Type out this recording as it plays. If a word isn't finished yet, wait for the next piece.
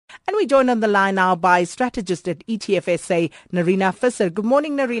And we joined on the line now by strategist at ETFSA, Nerina Visser. Good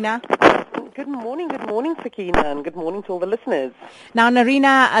morning, Nerina. Good morning, Sakina, and good morning to all the listeners. Now,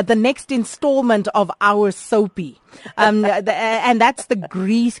 Nerina, the next installment of our soapy, and that's the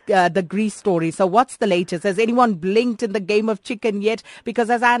Greece story. So what's the latest? Has anyone blinked in the game of chicken yet? Because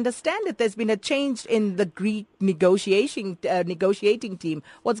as I understand it, there's been a change in the Greek negotiating team.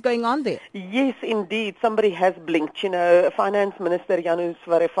 What's going on there? Yes, indeed. Somebody has blinked. Finance Minister Yanis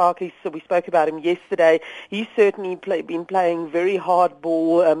Varoufakis, so we spoke about him yesterday. He's certainly been playing very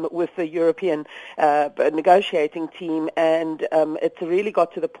hardball with the European negotiating team, and it's really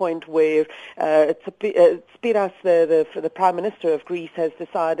got to the point where Spiras, the Prime Minister of Greece, has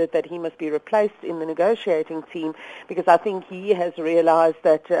decided that he must be replaced in the negotiating team, because I think he has realized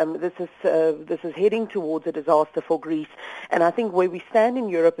that this is heading towards a disaster for Greece. And I think where we stand in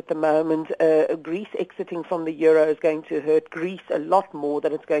Europe at the moment, Greece exiting from the euro is going to hurt Greece a lot more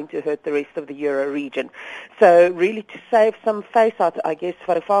than it's going to hurt the rest of the euro region. So really, to save some face, I guess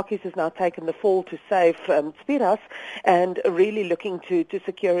Varoufakis has now taken the fall to save Spiras, and really looking to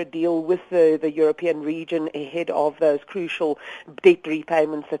secure a deal with the European region ahead of those crucial debt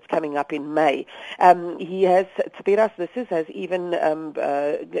repayments that's coming up in May. Spiras has even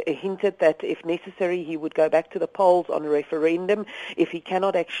hinted that if necessary he would go back to the polls on a referendum if he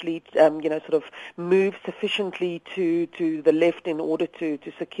cannot actually move sufficiently to the left in order to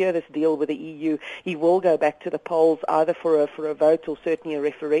secure this deal with the EU. He will go back to the polls either for a vote or certainly a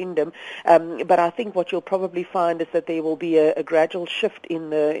referendum. But I think what you'll probably find is that there will be a gradual shift in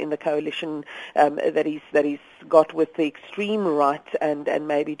the coalition that he's got with the extreme right, and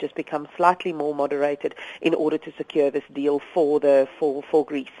maybe just become slightly more moderated in order to secure this deal for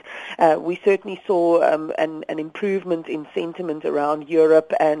Greece. We certainly saw an improvement in sentiment around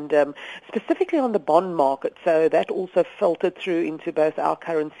Europe, and specifically on the bond market. So that also filtered through into both our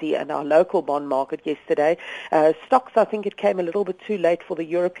currency and our local bond market yesterday. Stocks, I think it came a little bit too late for the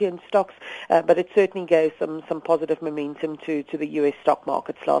European stocks, but it certainly gave some positive momentum to the US stock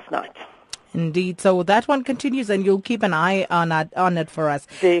markets last night. Indeed. So that one continues, and you'll keep an eye on it for us.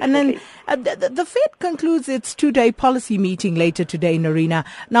 Definitely. And then the Fed concludes its two-day policy meeting later today, Nerina.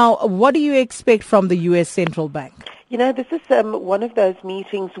 Now, what do you expect from the U.S. Central Bank? This is one of those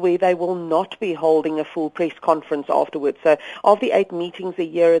meetings where they will not be holding a full press conference afterwards. So of the 8 meetings a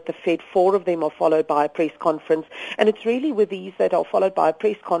year at the Fed, 4 of them are followed by a press conference. And it's really with these that are followed by a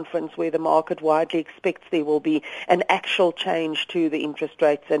press conference where the market widely expects there will be an actual change to the interest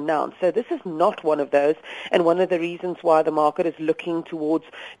rates announced. So this is not one of those, and one of the reasons why the market is looking towards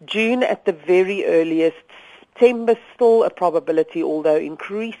June at the very earliest. September still a probability, although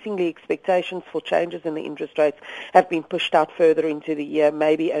increasingly expectations for changes in the interest rates have been pushed out further into the year,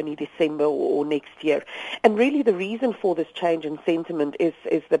 maybe only December or next year. And really the reason for this change in sentiment is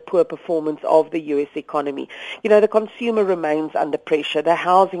the poor performance of the U.S. economy. The consumer remains under pressure. The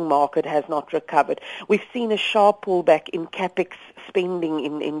housing market has not recovered. We've seen a sharp pullback in capex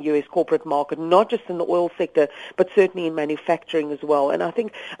spending in U.S. corporate market, not just in the oil sector, but certainly in manufacturing as well. And I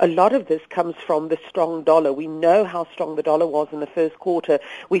think a lot of this comes from the strong dollar. We know how strong the dollar was in the first quarter.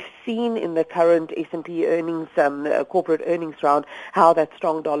 We've seen in the current S&P earnings, corporate earnings round, how that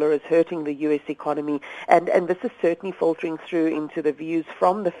strong dollar is hurting the U.S. economy. And this is certainly filtering through into the views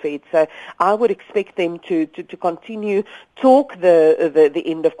from the Fed. So I would expect them to continue talk the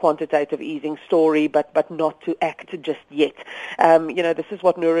end of quantitative easing story, but not to act just yet. This is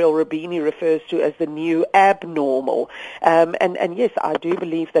what Nouriel Roubini refers to as the new abnormal. And yes, I do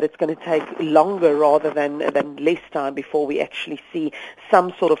believe that it's going to take longer rather than less time before we actually see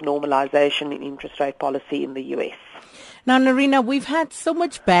some sort of normalization in interest rate policy in the U.S. Now, Nerina, we've had so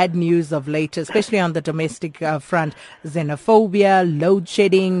much bad news of late, especially on the domestic front. Xenophobia, load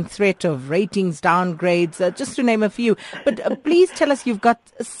shedding, threat of ratings downgrades, just to name a few. But please tell us you've got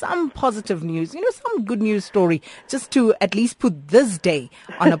some positive news, some good news story, just to at least put this day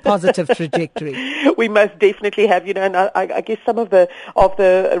on a positive trajectory. We most definitely have, and I guess some of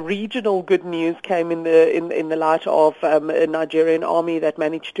the regional good news came in the light of a Nigerian army that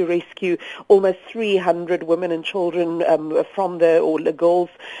managed to rescue almost 300 women and children from the girls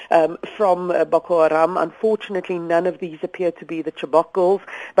from Boko Haram. Unfortunately, none of these appear to be the Chibok girls,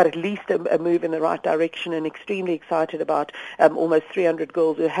 but at least a move in the right direction, and extremely excited about almost 300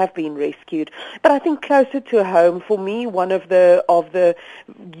 girls who have been rescued. But I think closer to home, for me, one of the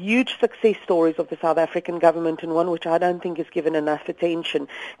huge success stories of the South African government, and one which I don't think is given enough attention,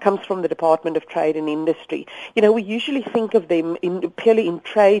 comes from the Department of Trade and Industry. We usually think of them purely in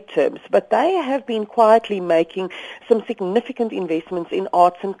trade terms, but they have been quietly making some some significant investments in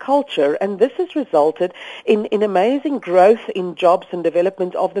arts and culture, and this has resulted in amazing growth in jobs and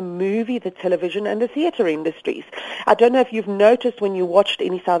development of the movie, the television, and the theatre industries. I don't know if you've noticed when you watched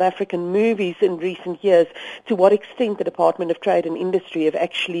any South African movies in recent years to what extent the Department of Trade and Industry have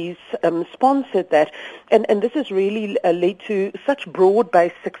actually sponsored that, and this has really led to such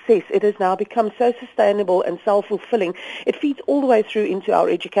broad-based success. It has now become so sustainable and self-fulfilling. It feeds all the way through into our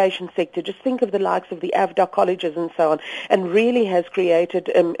education sector. Just think of the likes of the AVDA colleges and so on, and really has created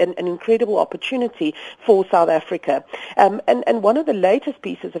an incredible opportunity for South Africa. And one of the latest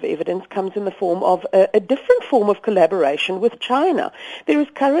pieces of evidence comes in the form of a different form of collaboration with China. There is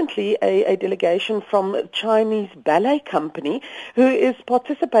currently a delegation from a Chinese ballet company who is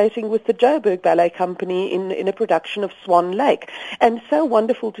participating with the Joburg Ballet Company in a production of Swan Lake. And so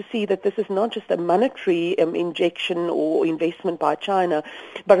wonderful to see that this is not just a monetary injection or investment by China,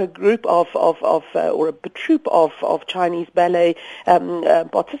 but a group or a troupe of Chinese ballet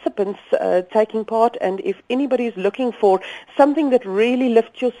participants taking part. And if anybody is looking for something that really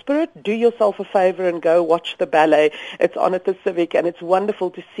lifts your spirit, do yourself a favor and go watch the ballet. It's on at the Civic, and it's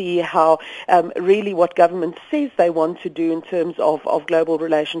wonderful to see how really what government says they want to do in terms of global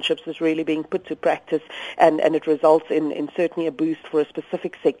relationships is really being put to practice, and it results in certainly a boost for a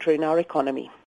specific sector in our economy.